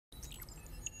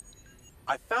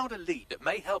I found a lead that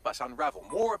may help us unravel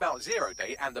more about Zero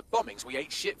Day and the bombings we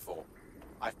ate shit for.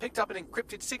 I've picked up an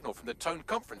encrypted signal from the TOAN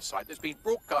conference site that's been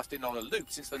broadcasting on a loop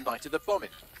since the night of the bombing.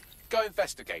 Go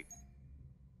investigate.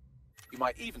 You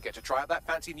might even get to try out that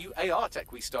fancy new AR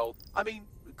tech we stole. I mean,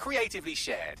 creatively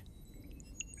shared.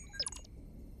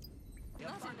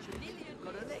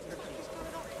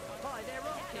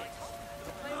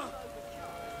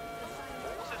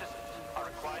 Are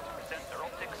required to present their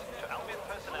optics to Albion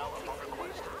personnel upon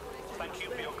request. Thank you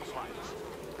for your compliance.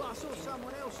 But I saw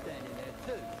someone else standing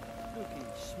there too, looking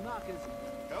smug as...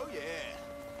 Oh yeah.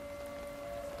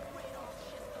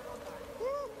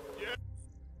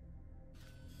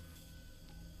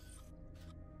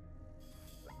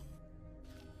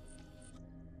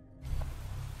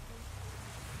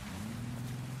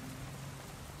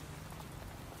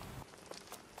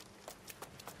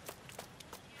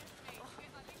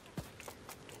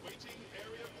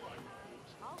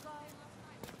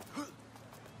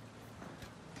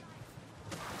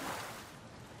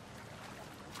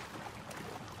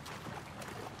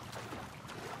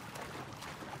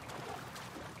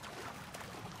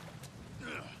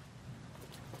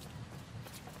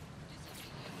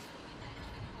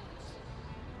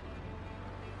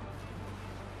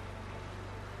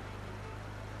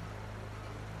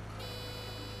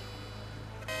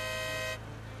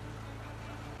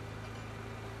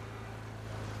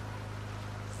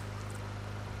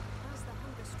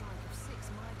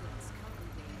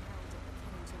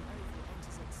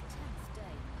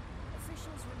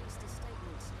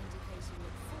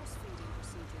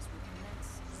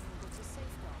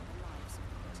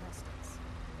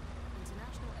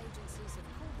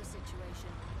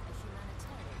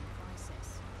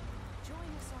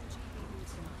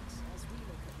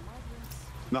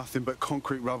 Nothing but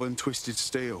concrete rubber and twisted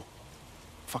steel.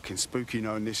 Fucking spooky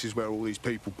knowing this is where all these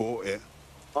people bought it.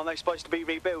 Aren't they supposed to be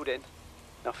rebuilding?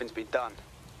 Nothing's been done.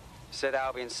 Said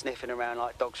Albion's sniffing around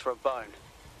like dogs for a bone.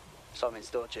 Something's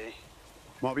dodgy.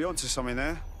 Might be onto something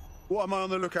there. What am I on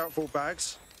the lookout for,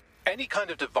 Bags? Any kind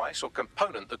of device or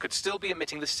component that could still be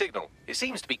emitting the signal. It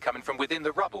seems to be coming from within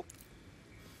the rubble.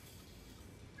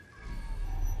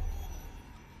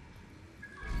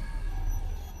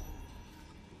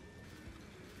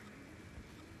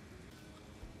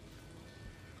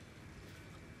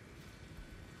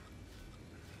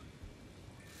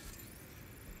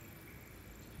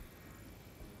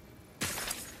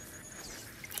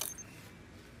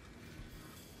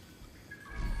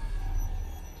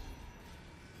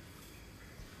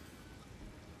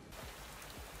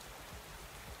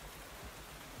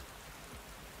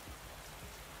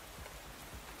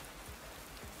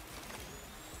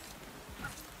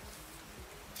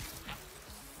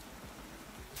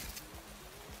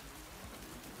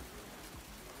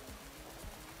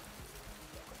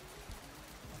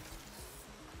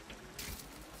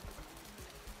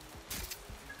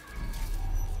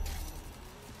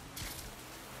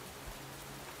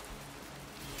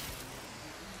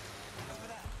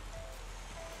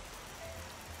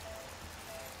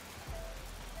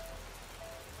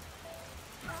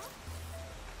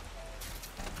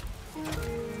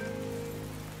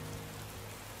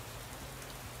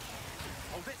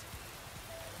 Hold it.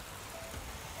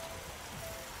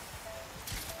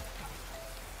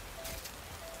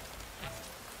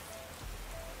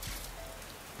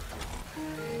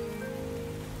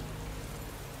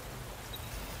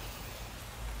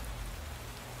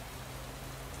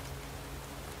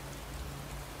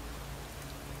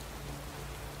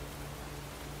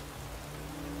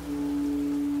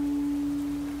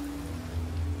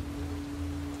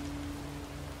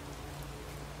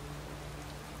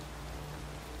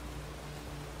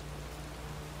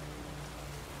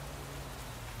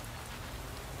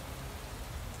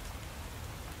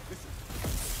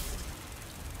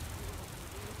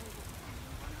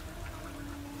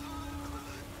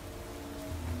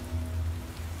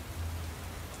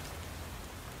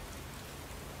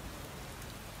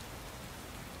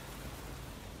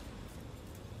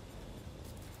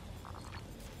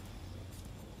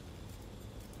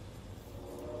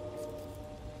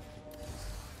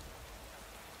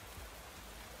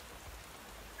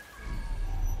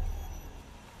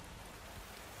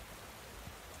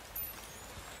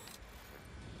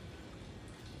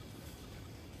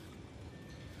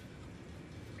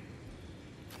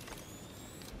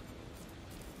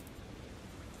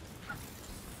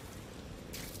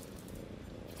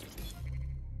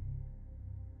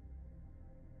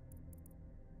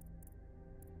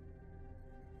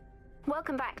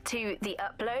 Welcome back to the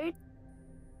upload.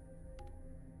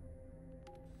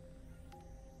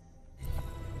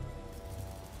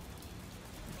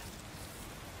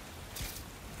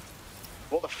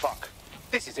 What the fuck?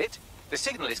 This is it. The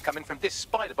signal is coming from this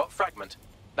Spiderbot fragment.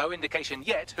 No indication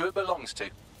yet who it belongs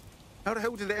to. How the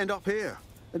hell did it end up here?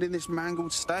 And in this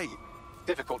mangled state?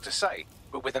 Difficult to say,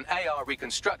 but with an AR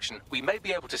reconstruction, we may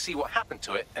be able to see what happened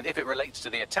to it and if it relates to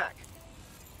the attack.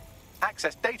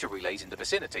 Access data relays in the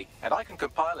vicinity, and I can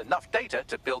compile enough data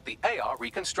to build the AR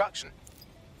reconstruction.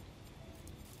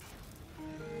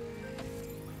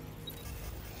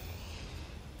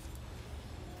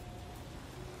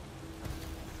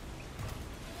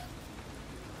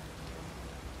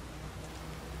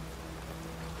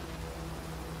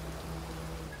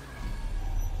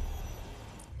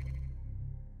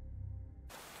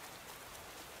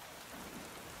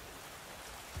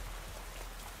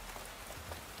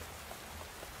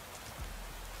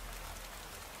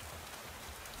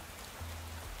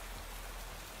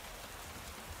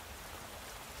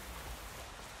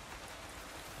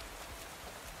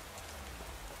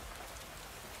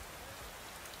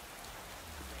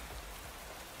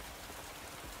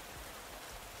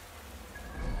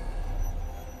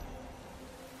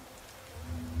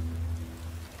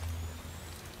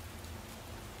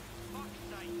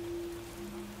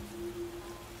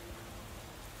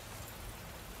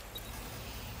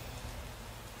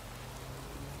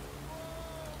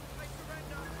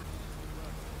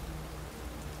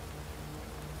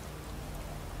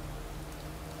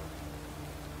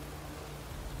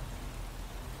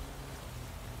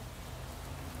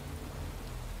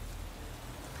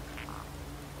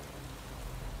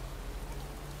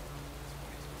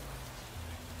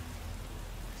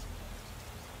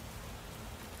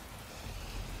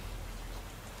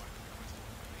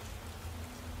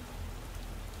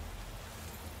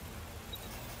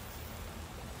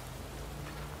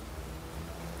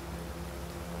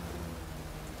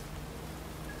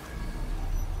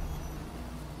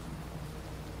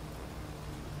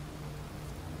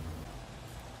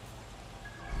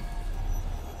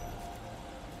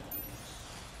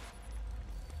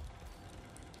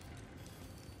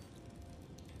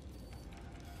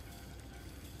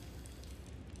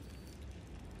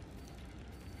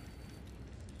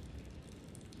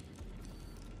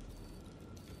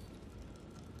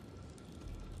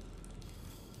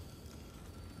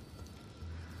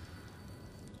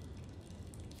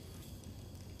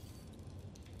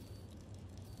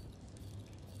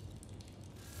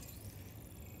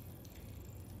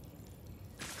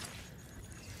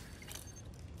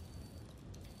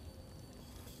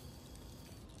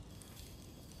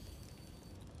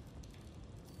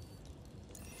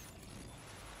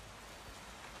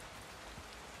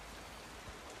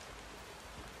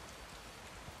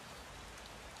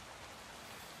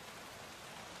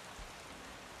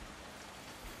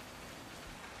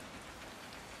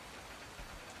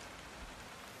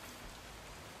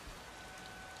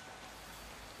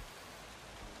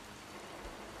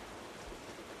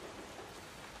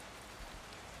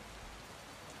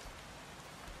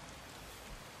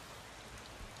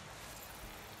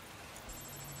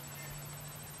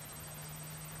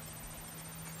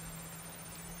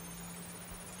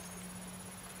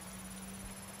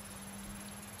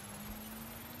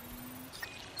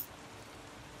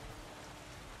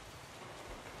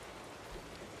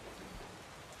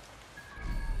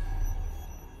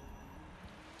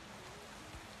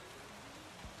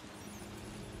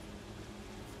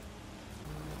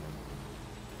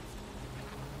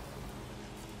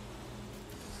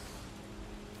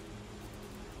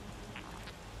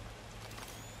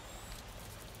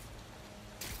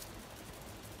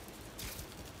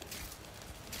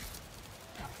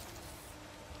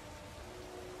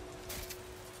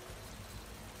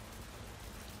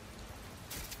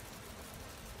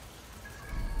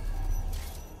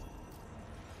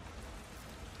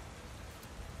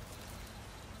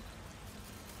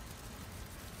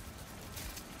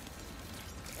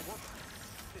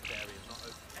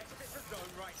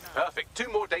 Perfect.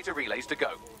 2 more data relays to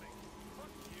go.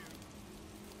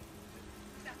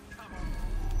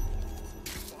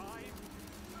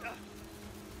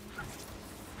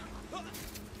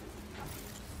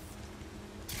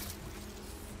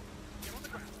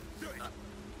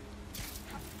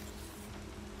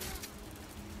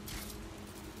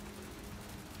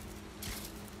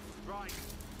 Right,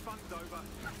 fun's over.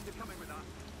 You're coming with us.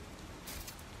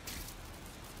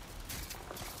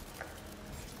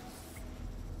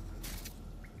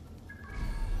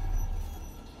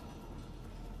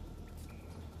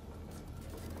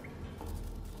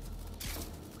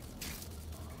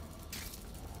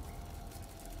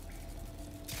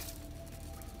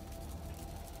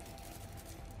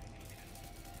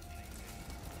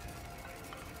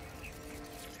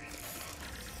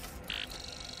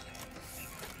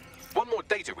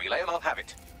 data relay and I'll have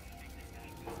it.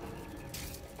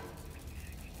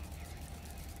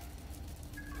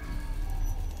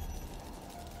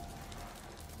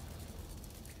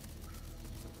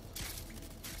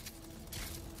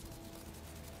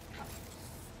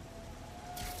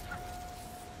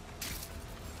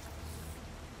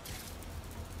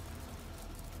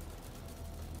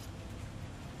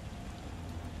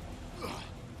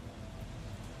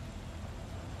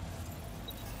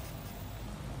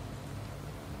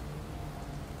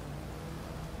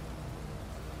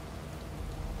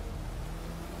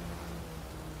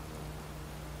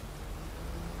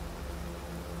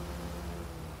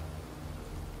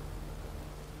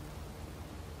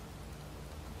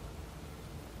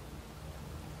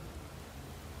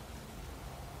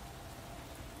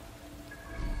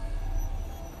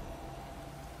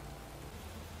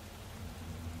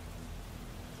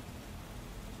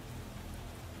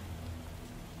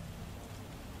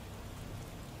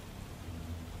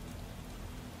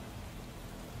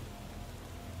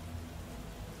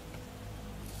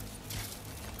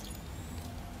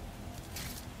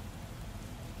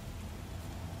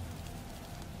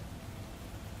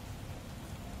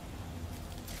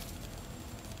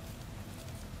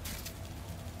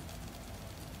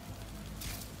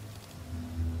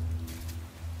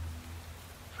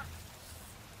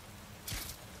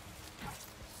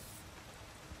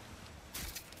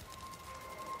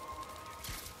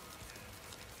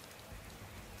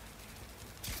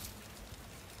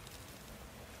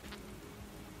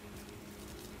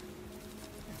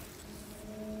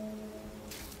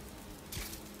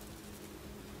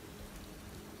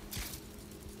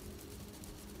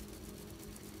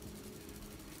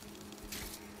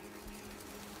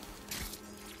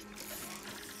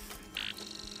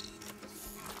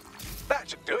 That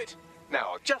should do it. Now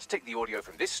I'll just take the audio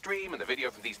from this stream and the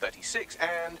video from these 36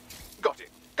 and... Got it.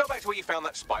 Go back to where you found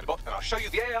that Spiderbot and I'll show you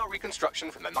the AR reconstruction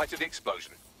from the night of the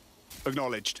explosion.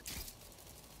 Acknowledged.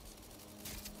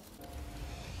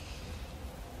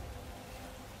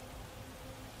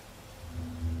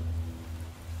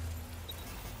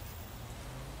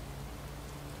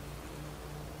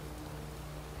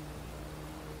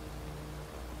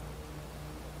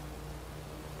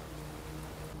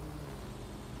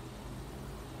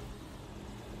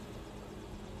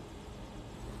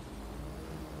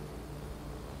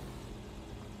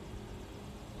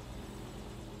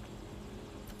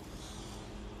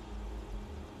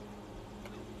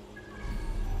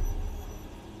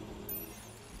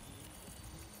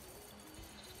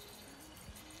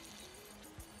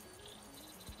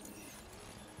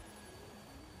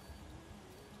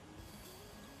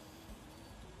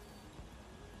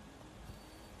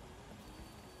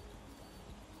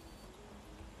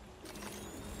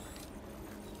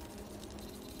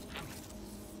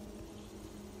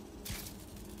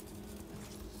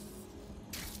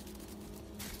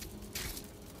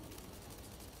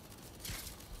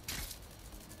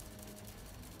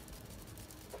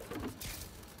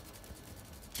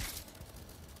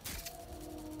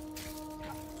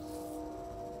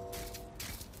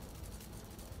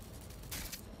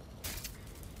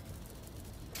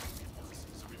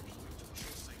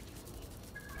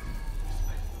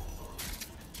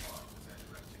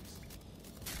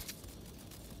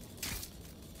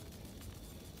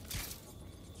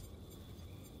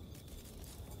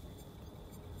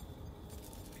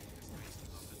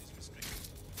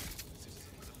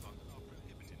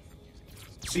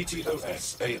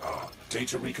 CTOS-AR.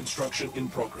 Data reconstruction in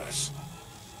progress.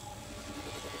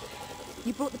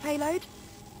 You brought the payload?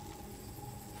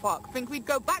 Fuck, think we'd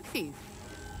go back for you?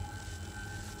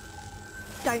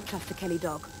 Don't trust the Kelly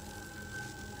dog.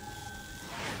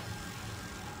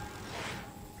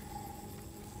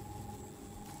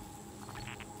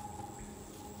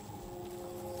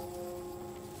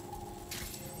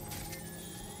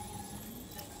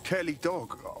 Kelly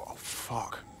dog? Oh,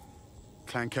 fuck.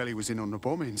 Clan Kelly was in on the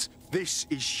bombings. This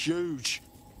is huge.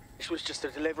 This was just a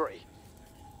delivery.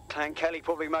 Clan Kelly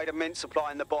probably made a mint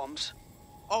supplying the bombs.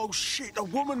 Oh, shit, a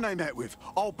woman they met with.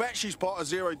 I'll bet she's part of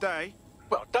Zero Day.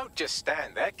 Well, don't just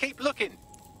stand there. Keep looking.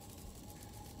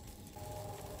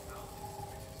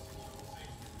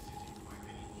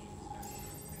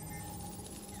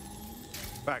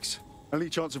 Bax, any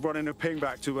chance of running a ping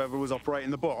back to whoever was operating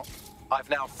the bot? I've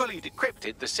now fully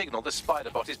decrypted the signal the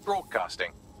Spiderbot is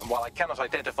broadcasting. And while I cannot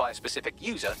identify a specific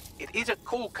user, it is a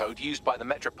call code used by the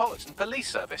Metropolitan Police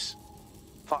Service.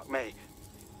 Fuck me.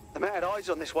 The man had eyes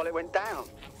on this while it went down.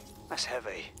 That's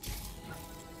heavy.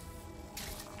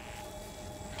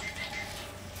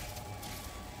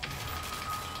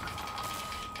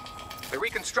 The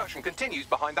reconstruction continues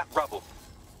behind that rubble.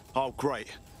 Oh, great.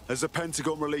 Has the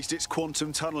Pentagon released its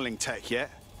quantum tunneling tech yet?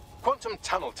 Quantum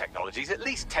tunnel technology is at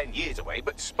least 10 years away,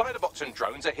 but Spiderbots and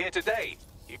drones are here today.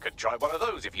 You could try one of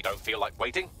those if you don't feel like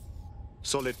waiting.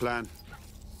 Solid plan.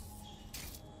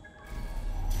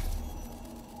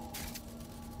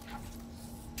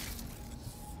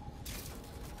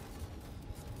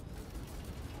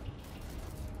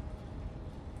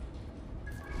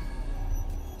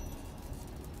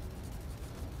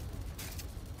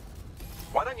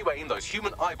 Why don't you aim those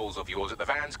human eyeballs of yours at the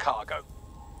van's cargo?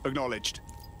 Acknowledged.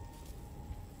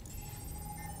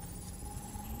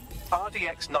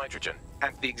 RDX nitrogen,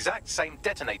 and the exact same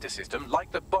detonator system like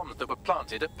the bombs that were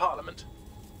planted at Parliament.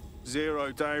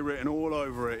 0 day written all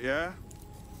over it, yeah?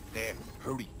 There,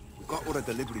 hurry. We've got all the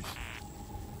deliveries.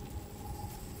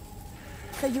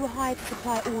 So you were hired to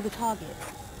supply all the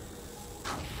targets?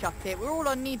 Shut it, we're all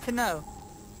on need to know.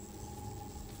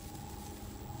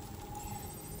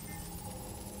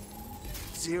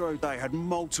 Zero Day had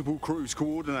multiple crews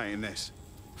coordinating this.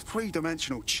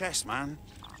 Three-dimensional chess, man.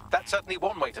 That's certainly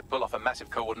one way to pull off a massive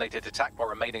coordinated attack while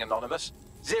remaining anonymous.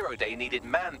 Zero Day needed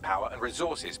manpower and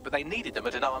resources, but they needed them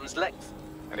at an arm's length.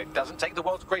 And it doesn't take the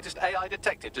world's greatest AI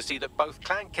detective to see that both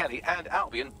Clan Kelly and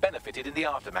Albion benefited in the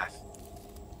aftermath.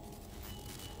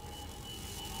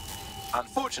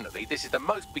 Unfortunately, this is the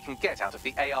most we can get out of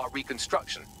the AR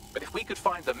reconstruction. But if we could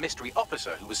find the mystery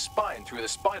officer who was spying through the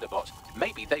Spiderbot,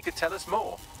 maybe they could tell us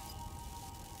more.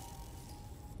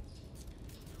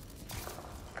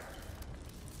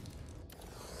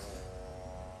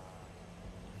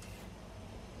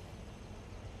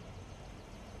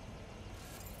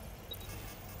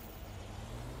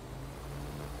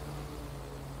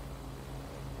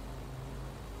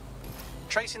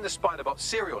 Tracing the Spiderbot's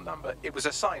serial number, it was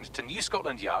assigned to New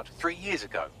Scotland Yard 3 years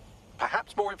ago.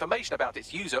 Perhaps more information about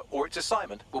its user or its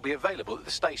assignment will be available at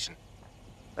the station.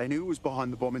 They knew it was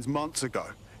behind the bombings months ago.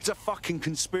 It's a fucking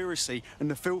conspiracy, and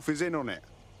the filth is in on it.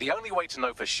 The only way to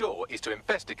know for sure is to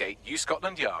investigate New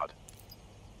Scotland Yard.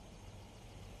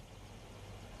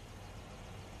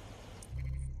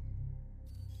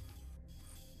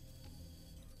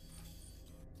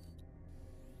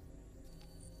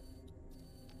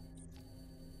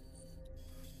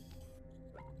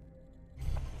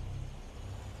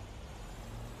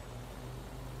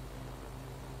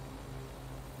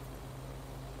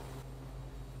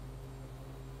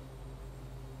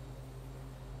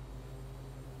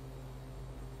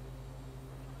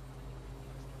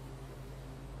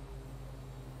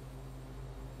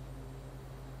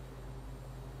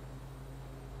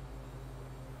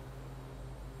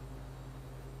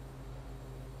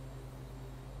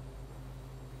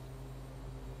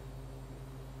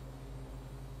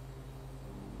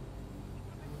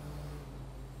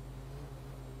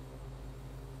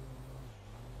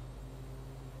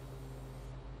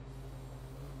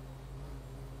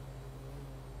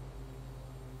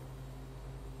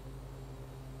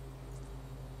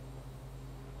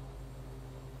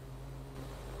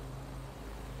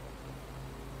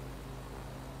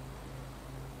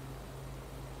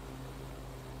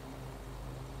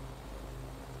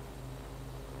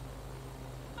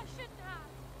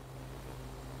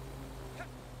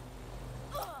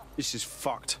 This is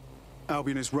fucked.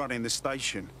 Albion is running the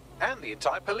station. And the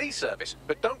entire police service.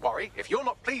 But don't worry, if you're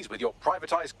not pleased with your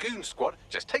privatised goon squad,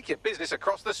 just take your business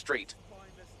across the street.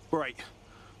 Great.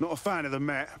 Not a fan of the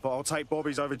Met, but I'll take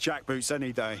Bobby's over jackboots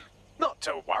any day. Not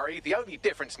to worry, the only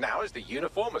difference now is the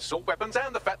uniform, assault weapons,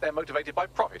 and the fact they're motivated by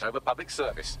profit over public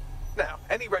service. Now,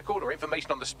 any record or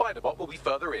information on the Spiderbot will be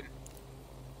further in.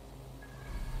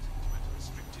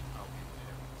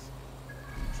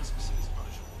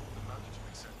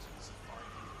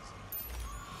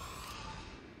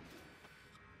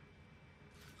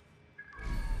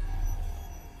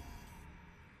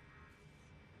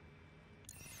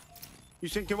 You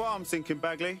thinking what I'm thinking,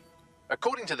 Bagley?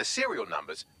 According to the serial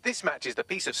numbers, this matches the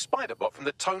piece of Spiderbot from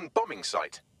the TOAN bombing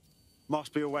site.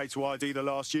 Must be a way to ID the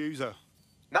last user.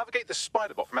 Navigate the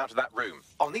Spiderbot from out of that room.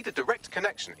 I'll need a direct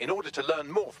connection in order to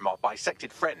learn more from our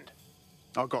bisected friend.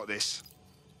 I got this.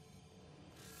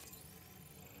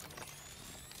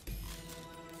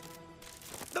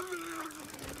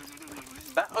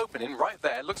 That opening right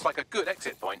there looks like a good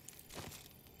exit point.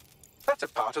 That's a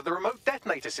part of the remote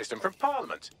detonator system from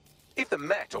Parliament. If the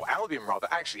Met, or Albion rather,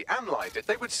 actually analysed it,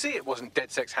 they would see it wasn't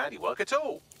DedSec's handiwork at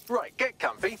all. Right, get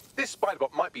comfy. This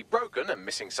Spiderbot might be broken and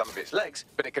missing some of its legs,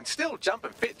 but it can still jump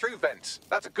and fit through vents.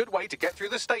 That's a good way to get through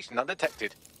the station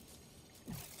undetected.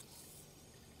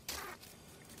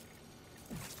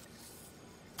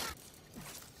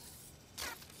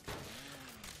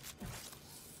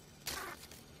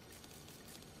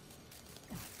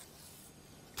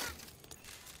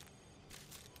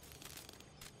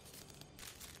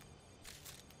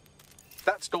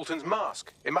 That's Dalton's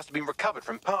mask. It must have been recovered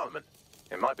from Parliament.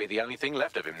 It might be the only thing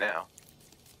left of him now.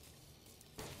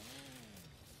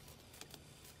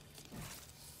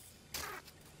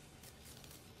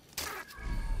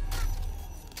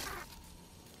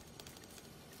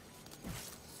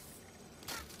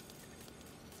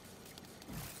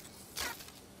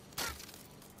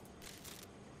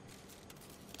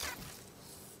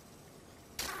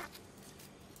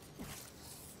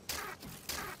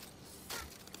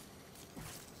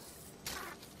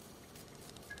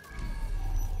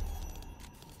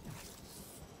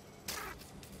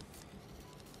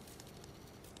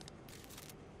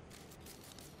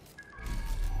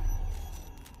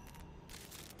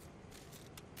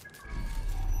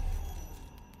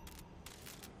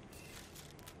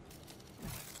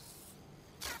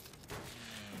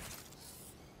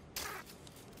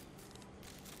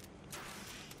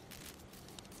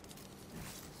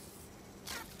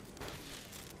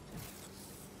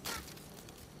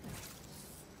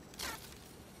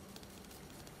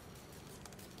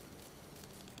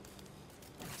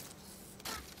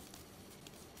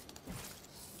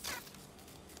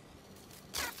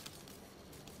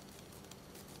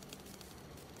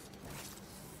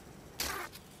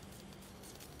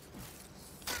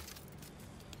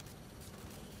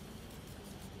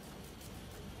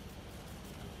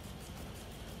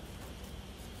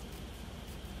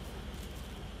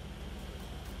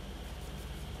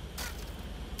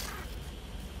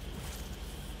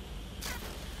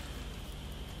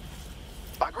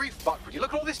 Buggery fuck, would you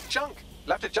look at all this junk?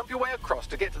 You'll have to jump your way across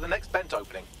to get to the next vent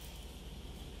opening.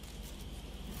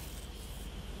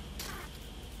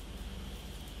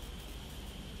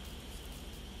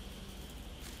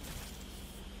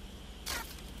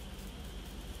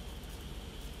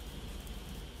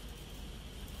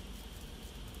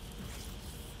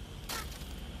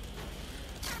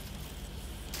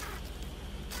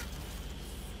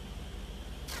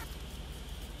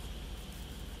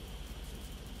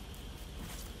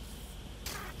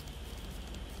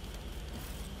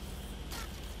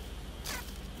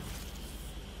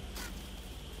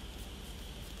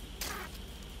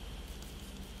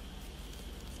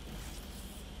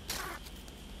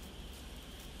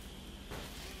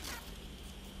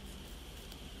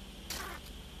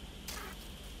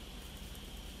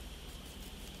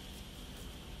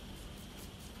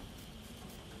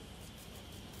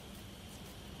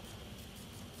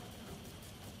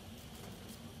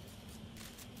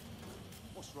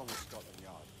 What's wrong with Scotland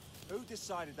Yard? Who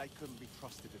decided they couldn't be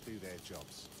trusted to do their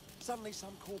jobs? Suddenly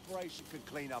some corporation could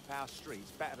clean up our streets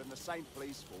better than the same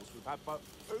police force we've had for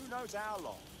who knows how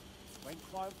long. When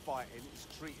crime fighting is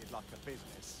treated like a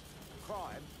business,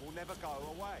 crime will never go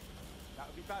away. That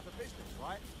would be bad for business,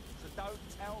 right? So don't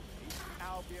tell me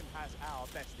Albion has our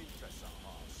best interests at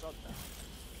heart. Sod that.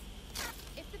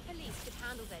 If the police could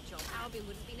handle their job, Albion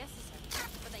wouldn't be necessary.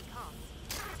 But they can't.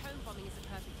 TOAN bombing is a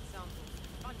perfect example.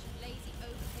 A bunch of lazy,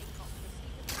 overpaid cops who are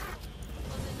sleeping at the door.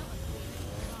 Well, they're not as clean as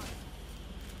they are.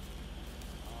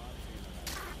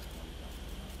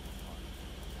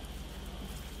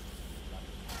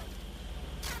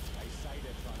 They say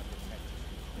they're trying to protect us.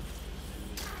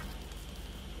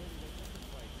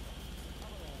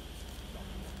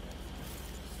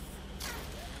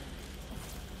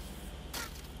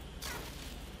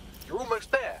 You're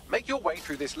almost there. Make your way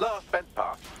through this last vent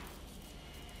path.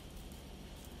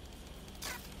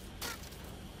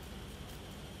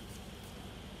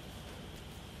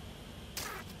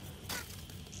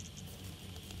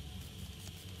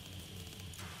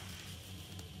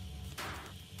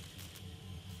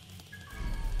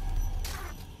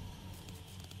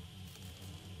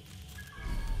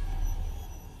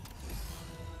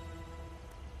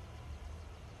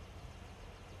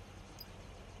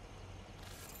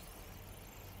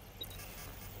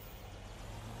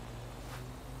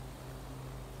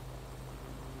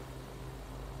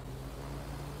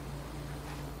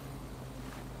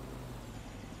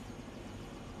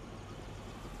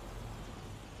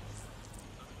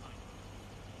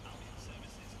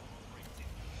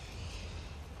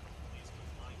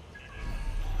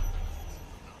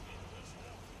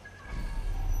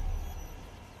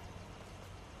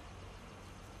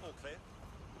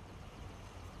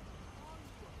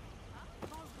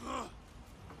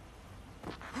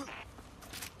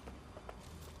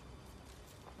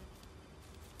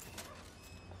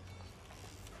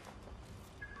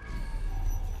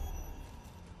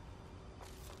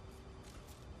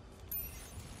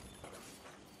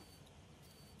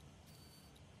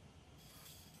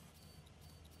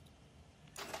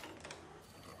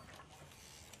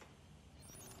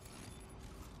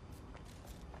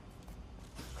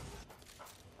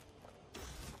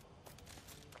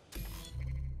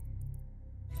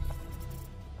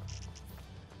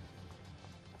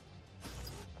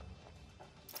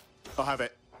 I have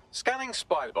it. Scanning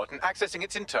Spiderbot and accessing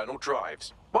its internal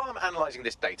drives. While I'm analysing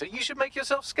this data, you should make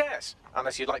yourself scarce.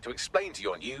 Unless you'd like to explain to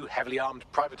your new, heavily armed,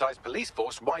 privatised police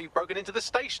force why you've broken into the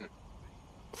station.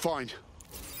 Fine.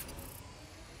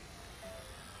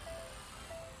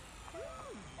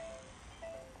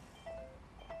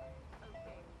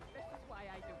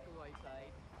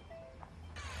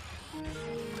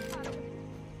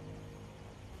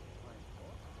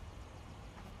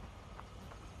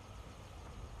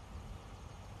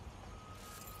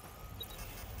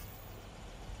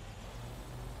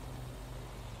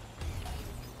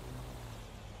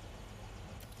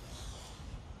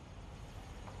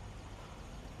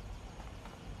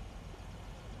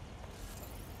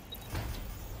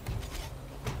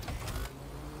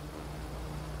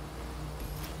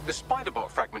 The Spiderbot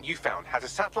fragment you found has a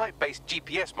satellite-based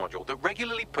GPS module that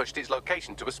regularly pushed its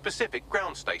location to a specific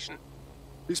ground station.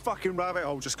 This fucking rabbit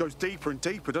hole just goes deeper and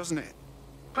deeper, doesn't it?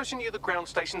 Pushing you the ground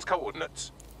station's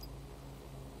coordinates.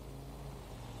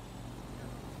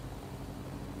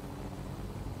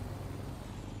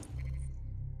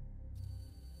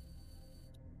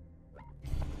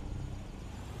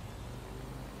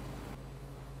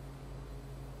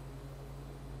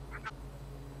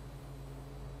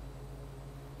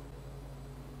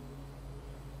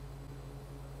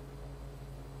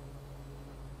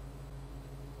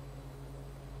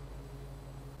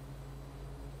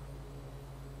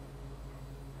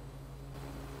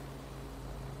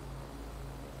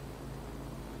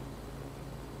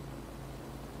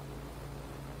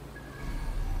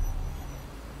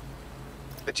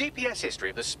 The GPS history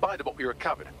of the Spiderbot we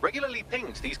recovered regularly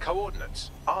pings these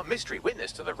coordinates. Our mystery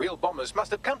witness to the real bombers must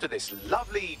have come to this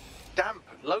lovely, damp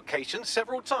location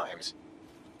several times.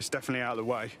 It's definitely out of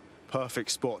the way.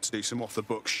 Perfect spot to do some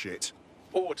off-the-books shit.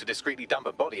 Or to discreetly dump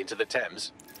a body into the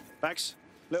Thames. Max,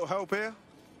 little help here?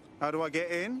 How do I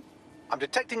get in? I'm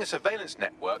detecting a surveillance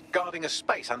network guarding a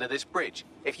space under this bridge.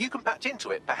 If you can patch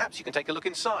into it, perhaps you can take a look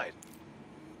inside.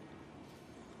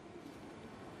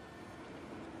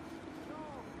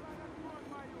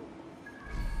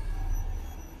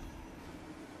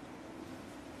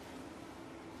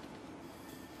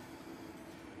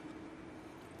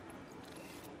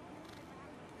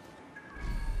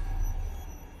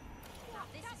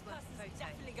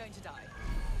 Definitely going to die.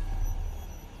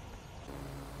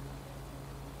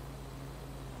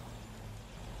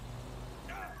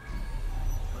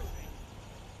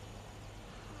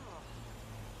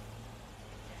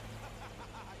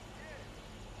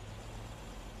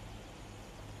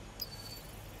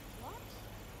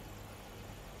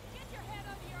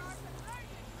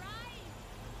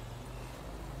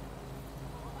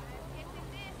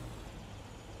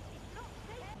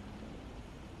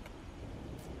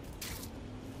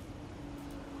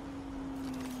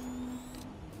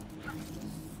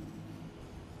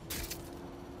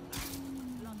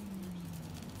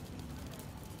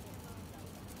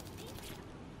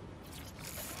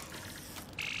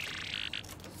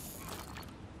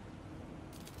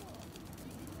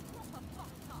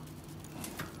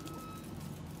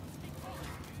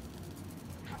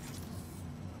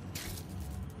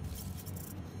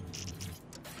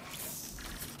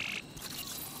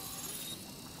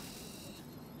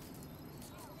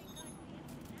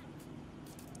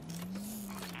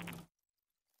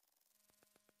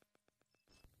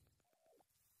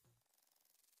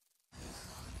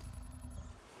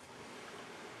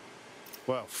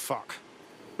 Well, fuck.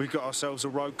 We got ourselves a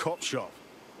rogue cop shop.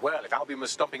 Well, if Albion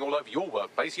was stomping all over your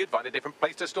workplace, you'd find a different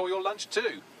place to store your lunch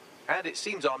too. And it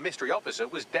seems our mystery officer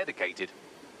was dedicated.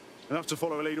 Enough to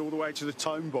follow a lead all the way to the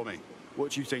TOAN bombing.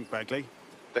 What do you think, Bagley?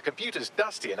 The computer's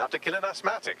dusty enough to kill an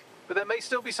asthmatic, but there may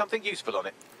still be something useful on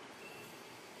it.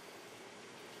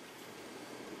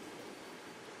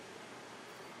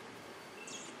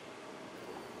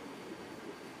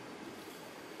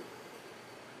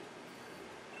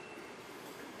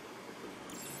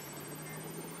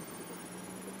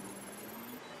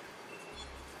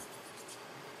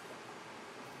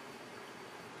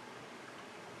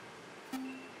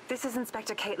 This is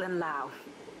Inspector Caitlin Lau.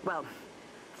 Well,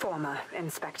 former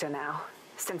inspector now.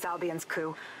 Since Albion's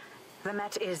coup, the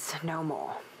Met is no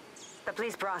more. The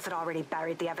police brass had already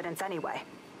buried the evidence anyway.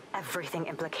 Everything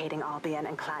implicating Albion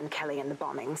and Clan Kelly in the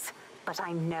bombings. But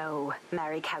I know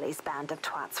Mary Kelly's band of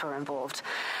twats were involved,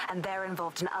 and they're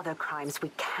involved in other crimes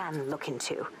we can look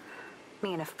into.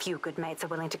 Me and a few good mates are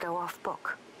willing to go off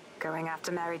book, going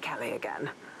after Mary Kelly again.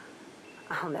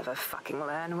 I'll never fucking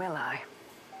learn, will I?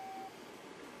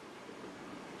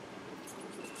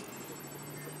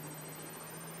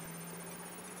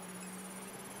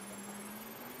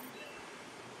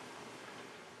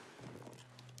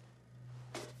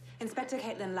 Inspector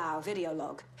Caitlin Lau, video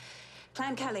log.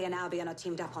 Clan Kelly and Albion are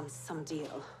teamed up on some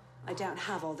deal. I don't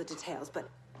have all the details, but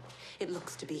it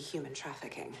looks to be human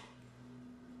trafficking.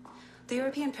 The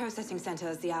European Processing Center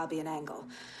is the Albion angle.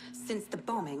 Since the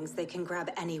bombings, they can grab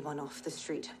anyone off the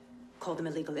street. Call them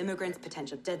illegal immigrants,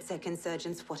 potential DedSec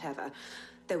insurgents, whatever.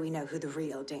 Though we know who the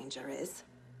real danger is.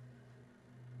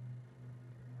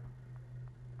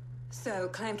 So,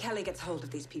 Clan Kelly gets hold of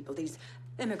these people, these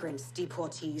immigrants,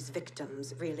 deportees,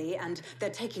 victims, really, and they're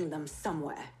taking them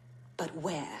somewhere. But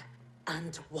where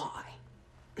and why?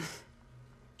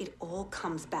 It all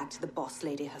comes back to the boss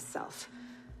lady herself.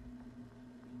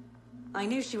 I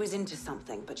knew she was into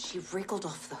something, but she wriggled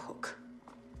off the hook.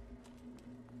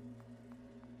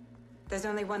 There's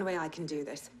only one way I can do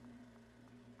this.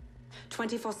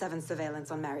 24/7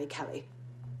 surveillance on Mary Kelly.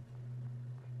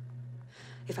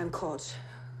 If I'm caught,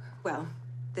 well,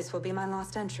 this will be my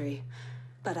last entry.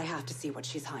 But I have to see what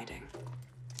she's hiding.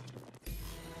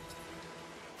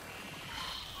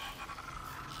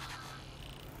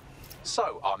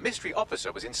 So, our mystery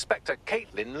officer was Inspector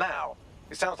Caitlin Lau.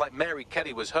 It sounds like Mary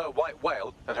Kelly was her white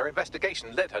whale, and her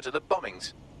investigation led her to the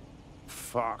bombings.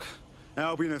 Fuck.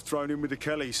 Albion have thrown in with the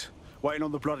Kellys, waiting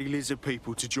on the bloody lizard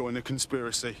people to join the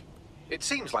conspiracy. It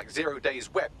seems like 0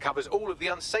 Day's web covers all of the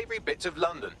unsavory bits of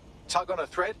London. Tug on a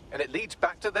thread, and it leads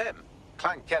back to them.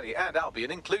 Clan Kelly and Albion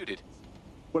included.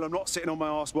 Well, I'm not sitting on my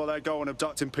ass while they go on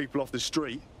abducting people off the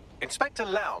street. Inspector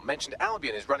Lau mentioned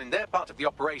Albion is running their part of the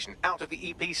operation out of the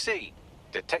EPC.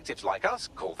 Detectives like us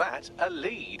call that a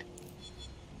lead.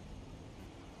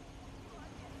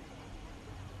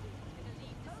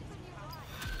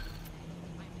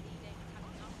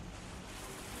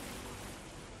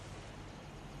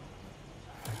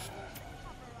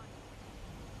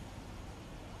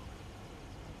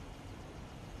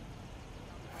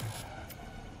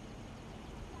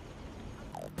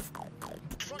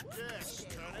 Yes,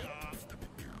 turn it up.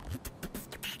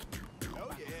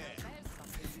 Oh yeah.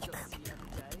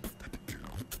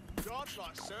 God's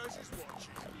like Sirs is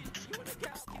watching. You wanna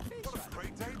get up your